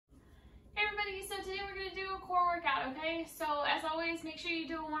today we're going to do a core workout, okay? So as always, make sure you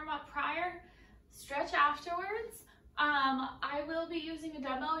do a warm-up prior, stretch afterwards. I will be using a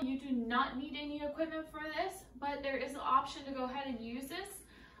dumbbell. You do not need any equipment for this, but there is an option to go ahead and use this.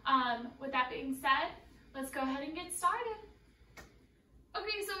 With that being said, let's go ahead and get started.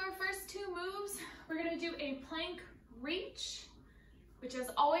 Okay, so our first two moves, we're going to do a plank reach, which as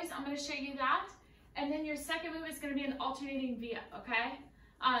always, I'm going to show you that. And then your second move is going to be an alternating V-up, okay?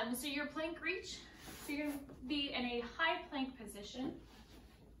 So your plank reach, so you're going to be in a high plank position.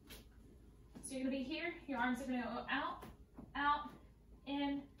 So you're going to be here, your arms are going to go out, out,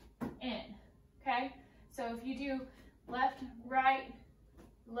 in, okay? So if you do left, right,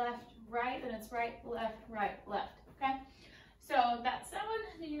 then it's right, left, okay? So that's that one,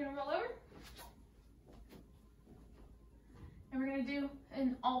 then you're going to roll over. And we're going to do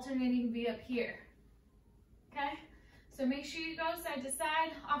an alternating V up here, okay? So make sure you go side to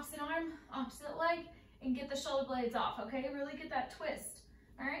side, opposite arm, opposite leg, and get the shoulder blades off, okay? Really get that twist,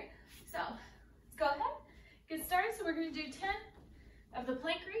 all right? So let's go ahead, get started. So we're gonna do 10 of the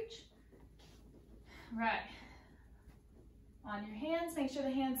plank reach. Right. On your hands, make sure the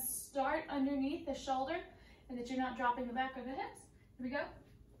hands start underneath the shoulder and that you're not dropping the back of the hips. Here we go.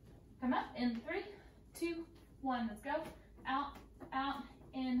 Come up in 3, 2, 1, let's go. Out, out,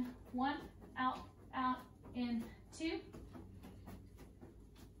 in, 1, out, out, in, 2,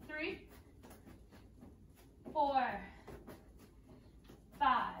 3, 4,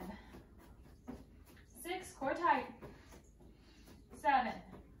 5, 6, core tight, 7,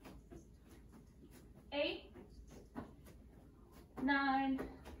 8, 9,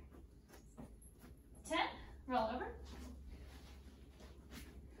 10, roll over.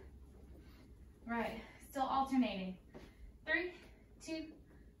 Right, still alternating. 3, 2,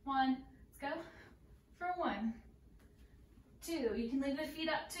 1, let's go. For 1, 2, you can leave the feet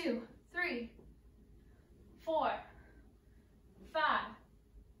up, 2, 3, 4, 5,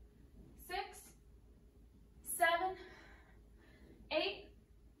 6, 7, 8,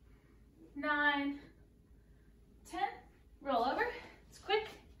 9, 10, roll over, it's quick.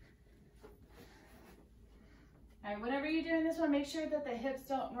 All right, whatever you're doing this one, make sure that the hips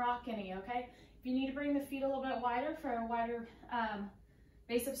don't rock any, okay? If you need to bring the feet a little bit wider for a wider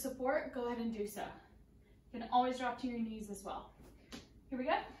base of support, go ahead and do so. You can always drop to your knees as well. Here we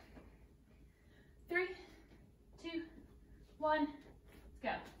go. 3, 2, 1, let's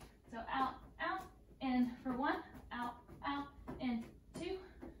go. So out, out, in for 1, out, out, in 2,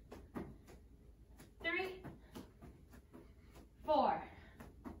 3, 4,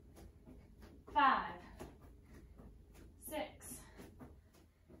 5, 6,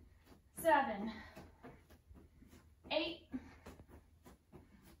 7, 8,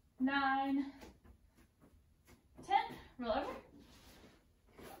 9, 10, roll over.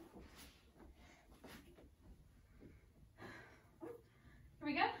 Here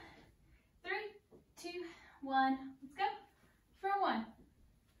we go. 3, 2, 1, let's go. For 1,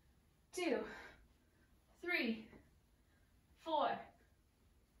 2, 3, 4,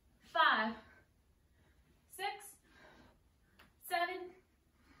 5, 6, 7,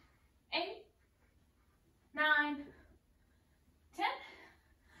 8, 9, 10.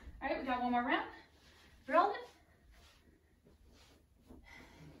 All right, we got one more round. Roll it.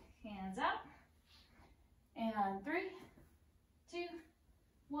 Hands up. And 3, 2,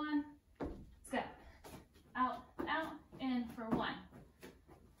 1, let's go. Out, out, in for 1,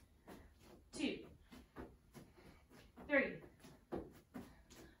 2, 3,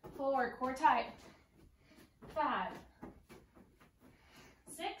 4, core tight, 5,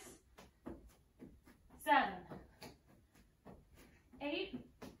 6, 7, 8,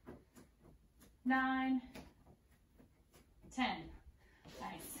 9, 10.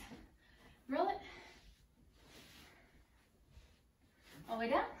 Nice. Roll it. All the way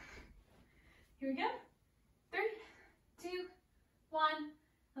down. Here we go. 3, 2, 1,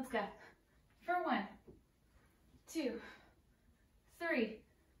 let's go. For 1, 2, 3,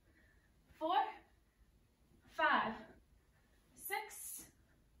 4, 5, 6,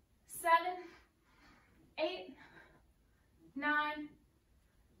 7, 8, 9,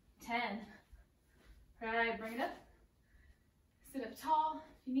 10. All right, bring it up. Sit up tall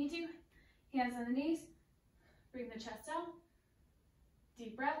if you need to. Hands on the knees. Bring the chest down.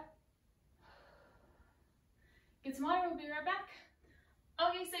 Deep breath. Get some water, we'll be right back.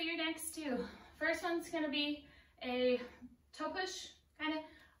 Okay, so your next two. First one's gonna be a toe push, kind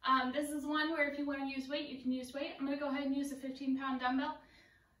of. This is one where if you wanna use weight, you can use weight. I'm gonna go ahead and use a 15-pound dumbbell.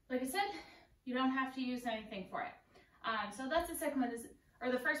 Like I said, you don't have to use anything for it. So that's the second one,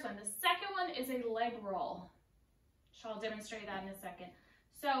 or the first one. The second one is a leg roll. So I'll demonstrate that in a second.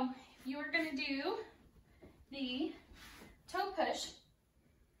 So if you are gonna gonna do the toe push.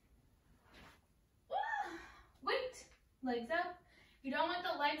 Wait, legs up. You don't want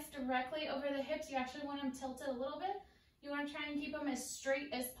the legs directly over the hips. You actually want them tilted a little bit. You want to try and keep them as straight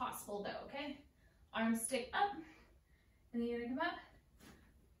as possible though, okay? Arms stick up, and then you're gonna come up,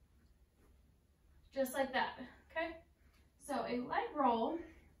 just like that, okay? So a leg roll.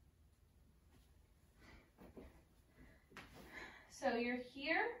 So you're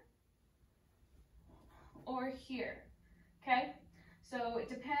here or here, okay? So it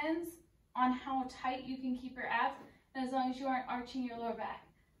depends on how tight you can keep your abs, and as long as you aren't arching your lower back.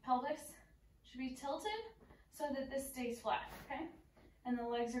 Pelvis should be tilted so that this stays flat, okay? And the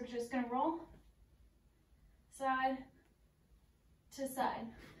legs are just gonna roll side to side.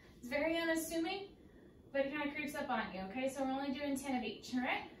 It's very unassuming, but it kind of creeps up on you, okay? So we're only doing 10 of each, all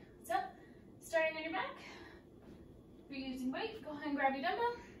right? So, starting on your back. If you're using weight, go ahead and grab your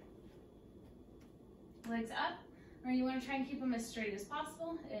dumbbell. Legs up. Or you want to try and keep them as straight as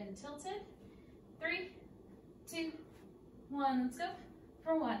possible and tilted. 3, 2, 1, let's go.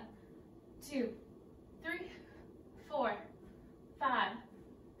 For 1, 2, 3, 4, 5,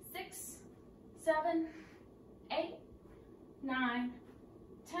 6, 7, 8, 9,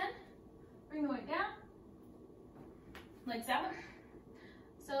 10. Bring the weight down. Legs out.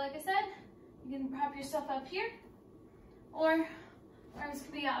 So like I said, you can prop yourself up here, or arms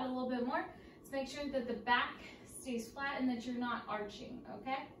can be out a little bit more. So make sure that the back stays flat and that you're not arching,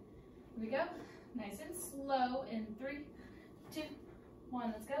 okay? Here we go. Nice and slow in 3, 2,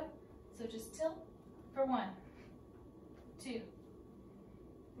 1, let's go. So just tilt for 1, 2,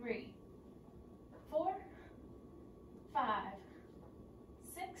 3, 4, 5,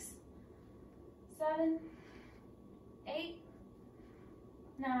 6, 7, 8,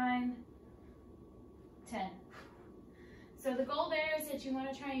 9, 10. So the goal there is that you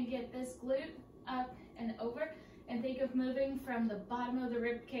want to try and get this glute up and over, and think of moving from the bottom of the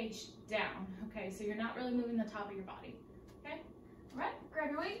rib cage down. Okay, so you're not really moving the top of your body. Okay, all right,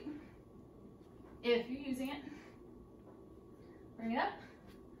 grab your weight if you're using it. Bring it up,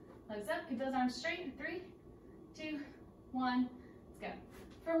 legs up, keep those arms straight. 3, 2, 1, let's go.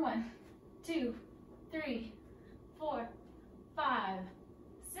 For 1, 2, 3, 4, 5,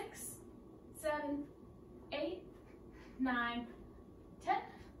 6, 7, 8, 9, 10.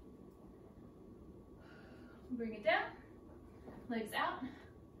 Bring it down, legs out,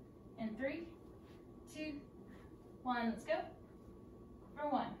 and 3, 2, 1, let's go. For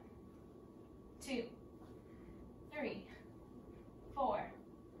 1, 2, 3, 4,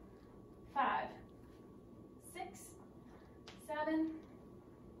 5, 6, 7,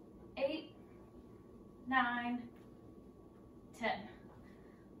 8, 9, 10.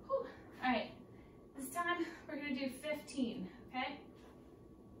 Whew. All right, this time we're gonna do 15, okay?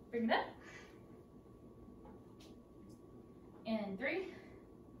 Bring it up. And 3,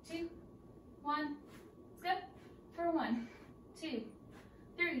 2, 1, let's go. For 1, 2,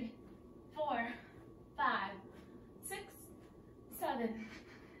 3, 4, 5, 6, 7,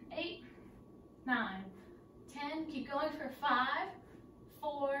 8, 9, 10. Keep going for 5,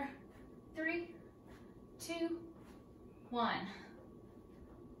 4, 3, 2, 1.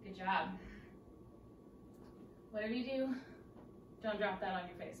 Good job. Whatever you do, don't drop that on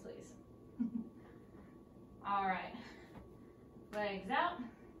your face, please. All right. Legs out.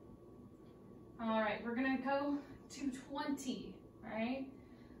 All right, we're gonna go to 20, all right?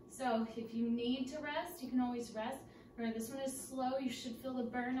 So if you need to rest, you can always rest. Remember, this one is slow. You should feel the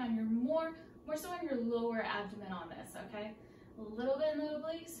burn on your more so on your lower abdomen on this, okay? A little bit in the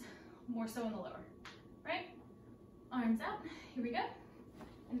obliques, more so in the lower, right? Arms out, here we go.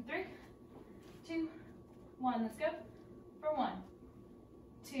 And 3, 2, 1, let's go. For 1,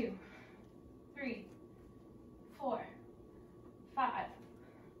 2, 3, 4, 5,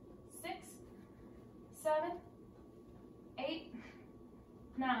 6, 7, 8,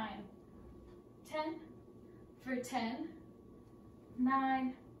 9, 10. For 10,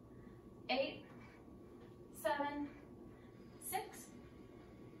 9, 8, 7, 6,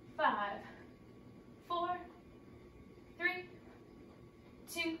 5, 4, 3,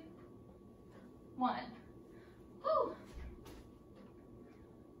 2, 1. Woo!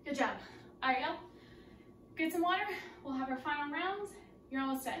 Good job. All right, y'all. Get some water. We'll have our final rounds. You're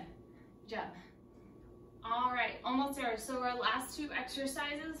almost done. Good job. All right, almost there. So our last 2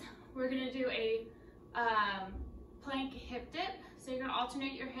 exercises, we're gonna do a plank hip dip. So you're gonna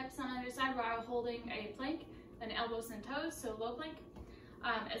alternate your hips on either side while holding a plank, then elbows and toes, so low plank.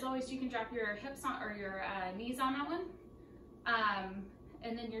 As always, you can drop your hips on or your knees on that one.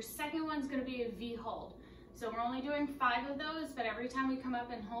 And then your second one's gonna be a V hold. So we're only doing 5 of those, but every time we come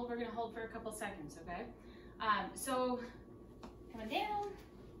up and hold, we're gonna hold for a couple seconds, okay? So coming down,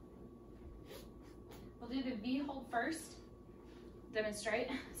 we'll do the V hold first, demonstrate.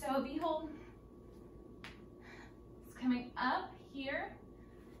 So V hold, it's coming up here,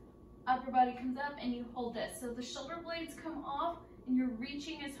 upper body comes up and you hold this. So the shoulder blades come off and you're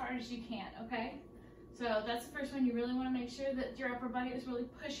reaching as hard as you can, okay? So that's the first one. You really wanna make sure that your upper body is really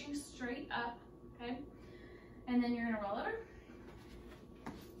pushing straight up, okay? And then you're gonna roll over.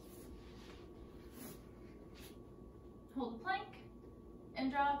 Hold the plank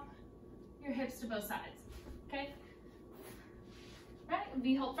and drop your hips to both sides, okay? Right,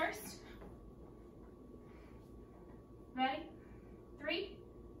 V hold first. Ready? 3,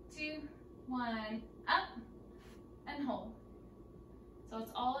 2, 1, up and hold. So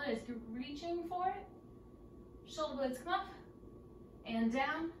it's all it is. You're reaching for it. Shoulder blades come up and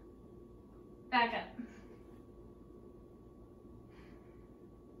down, back up.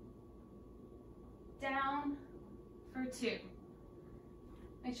 Down for 2.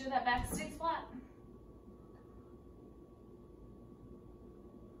 Make sure that back stays flat.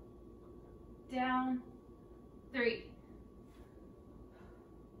 Down, 3.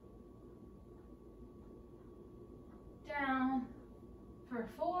 Down for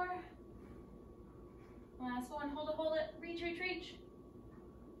 4. Last one, hold it, reach, reach, reach.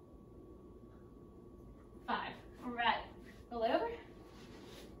 5, all right, roll it over.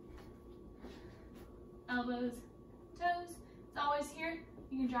 Elbows, toes, it's always here.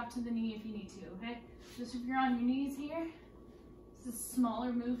 You can drop to the knee if you need to, okay? Just if you're on your knees here, it's a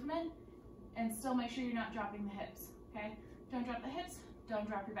smaller movement, and still make sure you're not dropping the hips, okay? Don't drop the hips, don't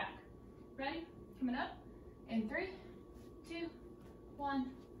drop your back. Ready? Coming up in 3, 2, 1,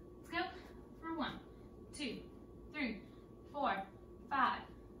 let's go for 1, 2, 3, 4, 5,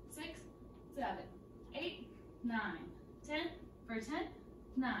 6, 7, 8, 9, 10, for 10,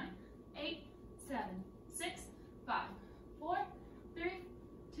 9, 8, 7, 6, 5, 4, 3,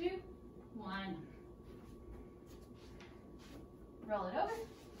 2, 1. Roll it over.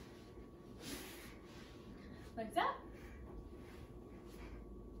 Legs up.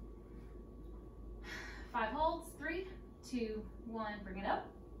 5 holds. 3, 2, 1. Bring it up.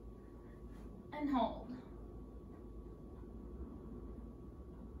 And hold.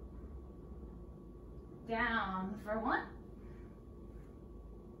 Down for 1.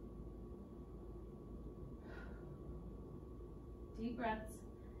 Deep breaths.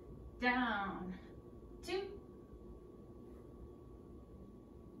 Down. 2.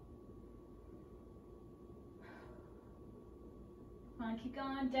 Come on, keep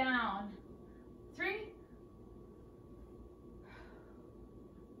going. Down. 3.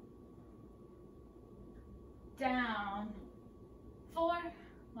 Down. 4.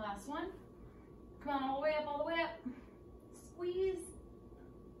 Last one. Come on, all the way up, all the way up. Squeeze.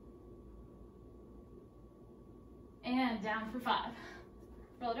 And down for 5.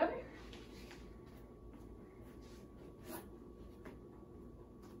 Roll it over.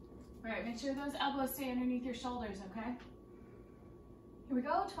 All right, make sure those elbows stay underneath your shoulders, okay? Here we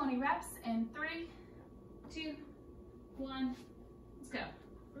go, 20 reps in 3, 2, 1, let's go.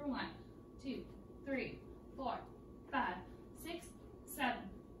 For 1, 2, 3, 4, 5, 6, 7,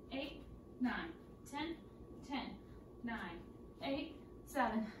 8, 9, 10, 10, 9, 8,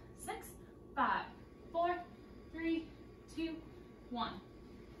 7, 6, 5, 4, 3, 2, 1.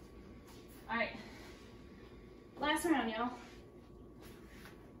 All right, last round, y'all.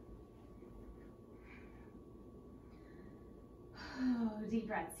 Oh, deep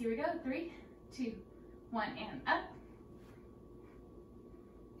breaths. Here we go. 3, 2, 1, and up.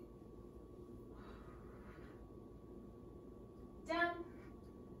 Down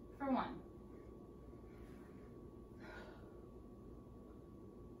for 1.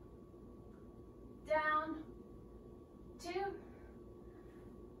 Down. 2.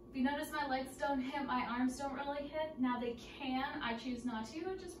 If you notice my legs don't hit, my arms don't really hit. Now they can. I choose not to.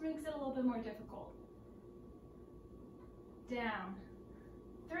 It just makes it a little bit more difficult. Down.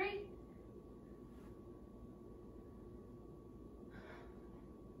 3.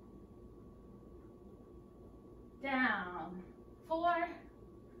 Down. 4.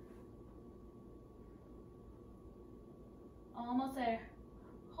 Almost there.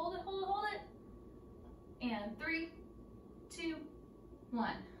 Hold it, hold it, hold it. And 3, 2, 1.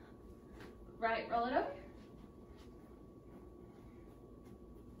 Right, roll it over.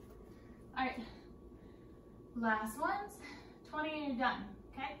 All right, last ones. 20 and you're done,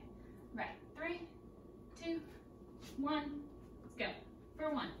 okay? Right, 3, 2, 1, let's go.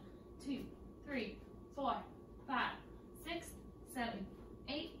 For 1, 2, 3, 4, 5, 6, 7,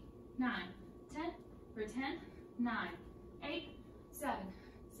 8, 9, 10, for 10, 9, 8, 7,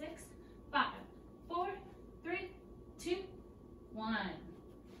 6, 5, 4, 3, 2, 1.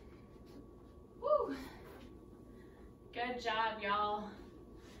 Woo! Good job, y'all.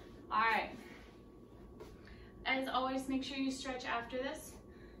 All right. As always, make sure you stretch after this.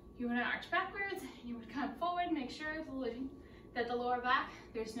 You want to arch backwards, you would come forward, make sure that the lower back,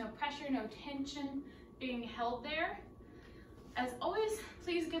 there's no pressure, no tension being held there. As always,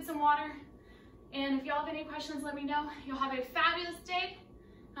 please get some water. And if y'all have any questions, let me know. You'll have a fabulous day.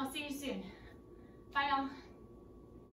 I'll see you soon. Bye, y'all.